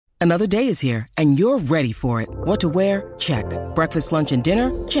Another day is here, and you're ready for it. What to wear? Check. Breakfast, lunch, and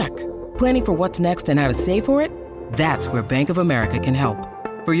dinner? Check. Planning for what's next and how to save for it? That's where Bank of America can help.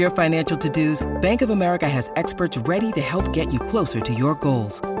 For your financial to-dos, Bank of America has experts ready to help get you closer to your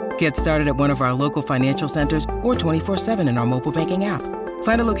goals. Get started at one of our local financial centers or 24/7 in our mobile banking app.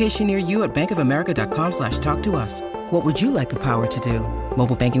 Find a location near you at bankofamerica.com/talktous. What would you like the power to do?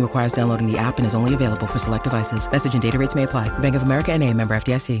 Mobile banking requires downloading the app and is only available for select devices. Message and data rates may apply. Bank of America N.A., member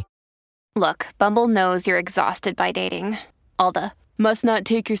FDIC. Look, Bumble knows you're exhausted by dating. All the must not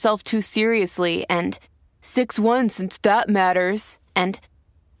take yourself too seriously and 6'1" since that matters. And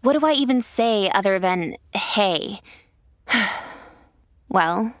what do I even say other than, hey?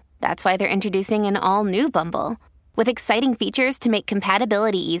 Well, that's why they're introducing an all-new Bumble with exciting features to make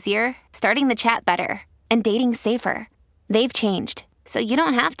compatibility easier, starting the chat better, and dating safer. They've changed, so you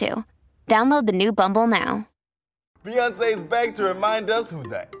don't have to. Download the new Bumble now. Beyonce's back to remind us who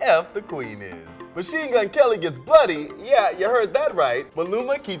the F the queen is. Machine Gun Kelly gets bloody. Yeah, you heard that right.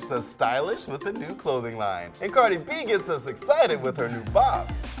 Maluma keeps us stylish with a new clothing line. And Cardi B gets us excited with her new bop.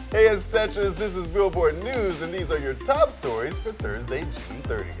 Hey, it's Tetris, this is Billboard News, and these are your top stories for Thursday, June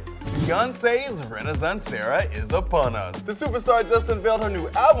 30th. Beyonce's Renaissance-era is upon us. The superstar just unveiled her new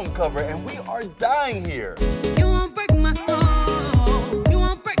album cover, and we are dying here. You won't break my soul. You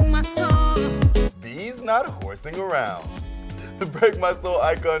won't break my soul. B's not horsing around. The Break My Soul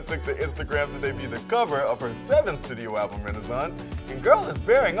icon took to Instagram to debut the cover of her 7th studio album, Renaissance, and girl is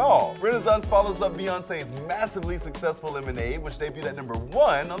bearing all. Renaissance follows up Beyonce's massively successful Lemonade, which debuted at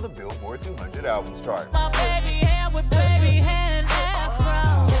 #1 on the Billboard 200 albums chart. My baby hair with baby hair and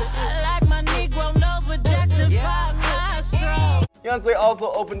afro. I like my Negro nose with Jackson 5 nostrils. Beyonce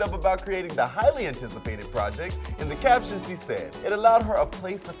also opened up about creating the highly anticipated project. In the caption, she said, "It allowed her a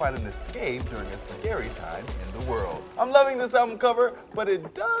place to find an escape during a scary time in the world." I'm loving this album cover, but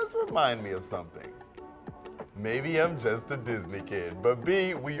it does remind me of something. Maybe I'm just a Disney kid, but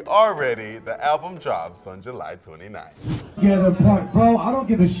B, we are ready. The album drops on July 29th. Together apart, bro, I don't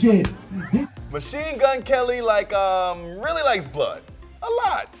give a shit. Machine Gun Kelly really likes blood. A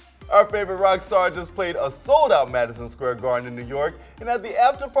lot. Our favorite rock star just played a sold-out Madison Square Garden in New York, and at the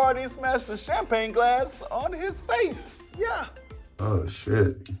after party smashed a champagne glass on his face. Yeah. Oh,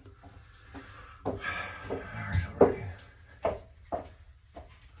 shit.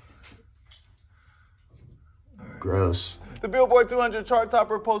 Gross. The Billboard 200 chart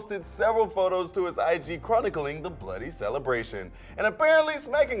topper posted several photos to his IG chronicling the bloody celebration. And apparently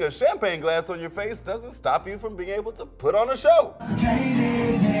smacking a champagne glass on your face doesn't stop you from being able to put on a show.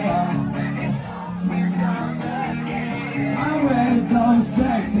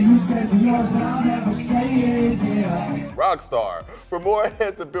 Rockstar. For more,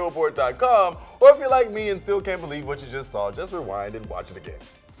 head to Billboard.com, or if you're like me and still can't believe what you just saw, just rewind and watch it again.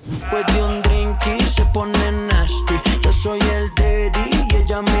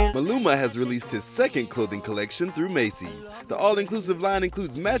 Maluma has released his second clothing collection through Macy's. The all-inclusive line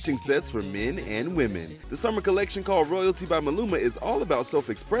includes matching sets for men and women. The summer collection called Royalty by Maluma is all about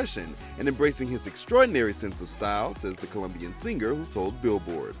self-expression and embracing his extraordinary sense of style, says the Colombian singer who told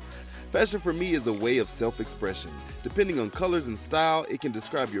Billboard. Fashion for me is a way of self-expression. Depending on colors and style, it can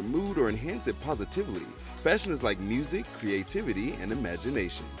describe your mood or enhance it positively. Fashion is like music, creativity, and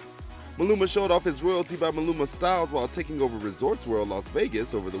imagination. Maluma showed off his Royalty by Maluma styles while taking over Resorts World Las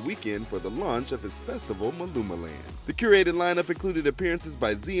Vegas over the weekend for the launch of his festival, Maluma Land. The curated lineup included appearances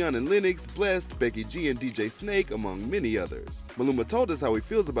by Zion and Lennox, Blessed, Becky G, and DJ Snake, among many others. Maluma told us how he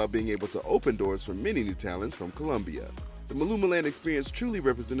feels about being able to open doors for many new talents from Colombia. The Maluma Land experience truly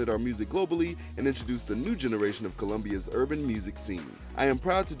represented our music globally and introduced the new generation of Colombia's urban music scene. I am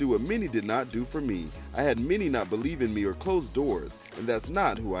proud to do what many did not do for me. I had many not believe in me or close doors, and that's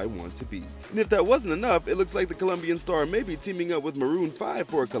not who I want to be. And if that wasn't enough, it looks like the Colombian star may be teaming up with Maroon 5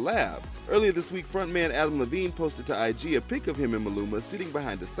 for a collab. Earlier this week, frontman Adam Levine posted to IG a pic of him and Maluma sitting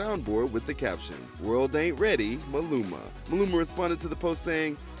behind a soundboard with the caption, "World ain't ready, Maluma." Maluma responded to the post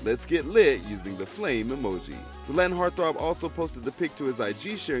saying, "Let's get lit," using the flame emoji. The Latin heartthrob also posted the pic to his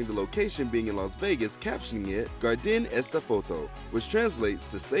IG sharing the location being in Las Vegas, captioning it, "Guarden esta foto," which translates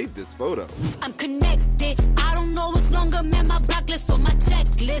to "save this photo." I'm connected. I don't know what's longer, man. My blacklist on my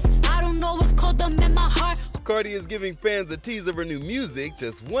checklist. I don't know what's colder, man. My heart. Cardi is giving fans a tease of her new music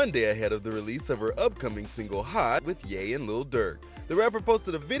just one day ahead of the release of her upcoming single Hot with Ye and Lil Durk. The rapper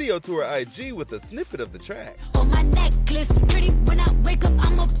posted a video to her IG with a snippet of the track. On my necklace, pretty when I wake up,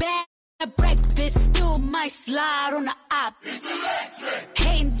 I'm a bad breakfast. Still might slide on the op. It's electric.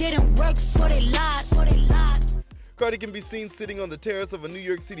 Hating didn't work, so they lied. Cardi can be seen sitting on the terrace of a New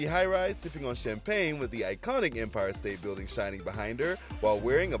York City high-rise, sipping on champagne with the iconic Empire State Building shining behind her, while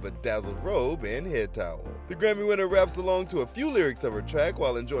wearing a bedazzled robe and head towel. The Grammy winner raps along to a few lyrics of her track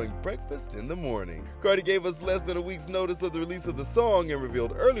while enjoying breakfast in the morning. Cardi gave us less than a week's notice of the release of the song and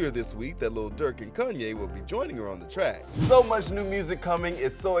revealed earlier this week that Lil Durk and Kanye will be joining her on the track. So much new music coming,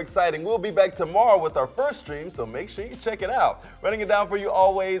 it's so exciting. We'll be back tomorrow with our first stream, so make sure you check it out. Running it down for you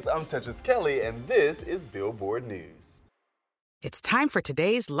always, I'm Tetris Kelly, and this is Billboard News. It's time for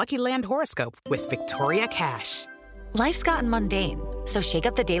today's Lucky Land horoscope with Victoria Cash. Life's gotten mundane, so shake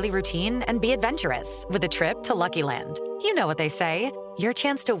up the daily routine and be adventurous with a trip to Lucky Land. You know what they say, your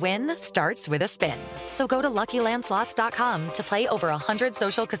chance to win starts with a spin. So go to LuckyLandSlots.com to play over 100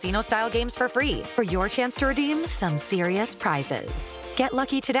 social casino-style games for free for your chance to redeem some serious prizes. Get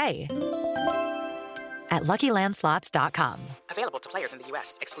lucky today at LuckyLandSlots.com. Available to players in the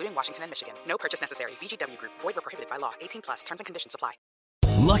U.S., excluding Washington and Michigan. No purchase necessary. VGW Group. Void where prohibited by law. 18+. Terms and conditions apply.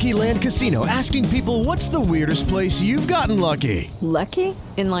 Lucky Land Casino, asking people, what's the weirdest place you've gotten lucky? Lucky?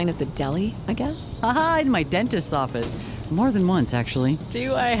 In line at the deli, I guess? Aha, in my dentist's office. More than once, actually.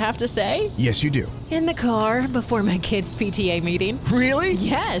 Do I have to say? Yes, you do. In the car before my kids' PTA meeting. Really?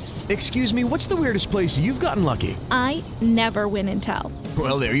 Yes. Excuse me, what's the weirdest place you've gotten lucky? I never win and tell.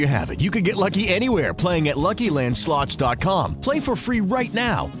 Well, there you have it. You can get lucky anywhere, playing at LuckyLandSlots.com. Play for free right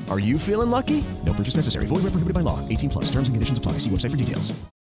now. Are you feeling lucky? No purchase necessary. Void where prohibited by law. 18+. Terms and conditions apply. See website for details.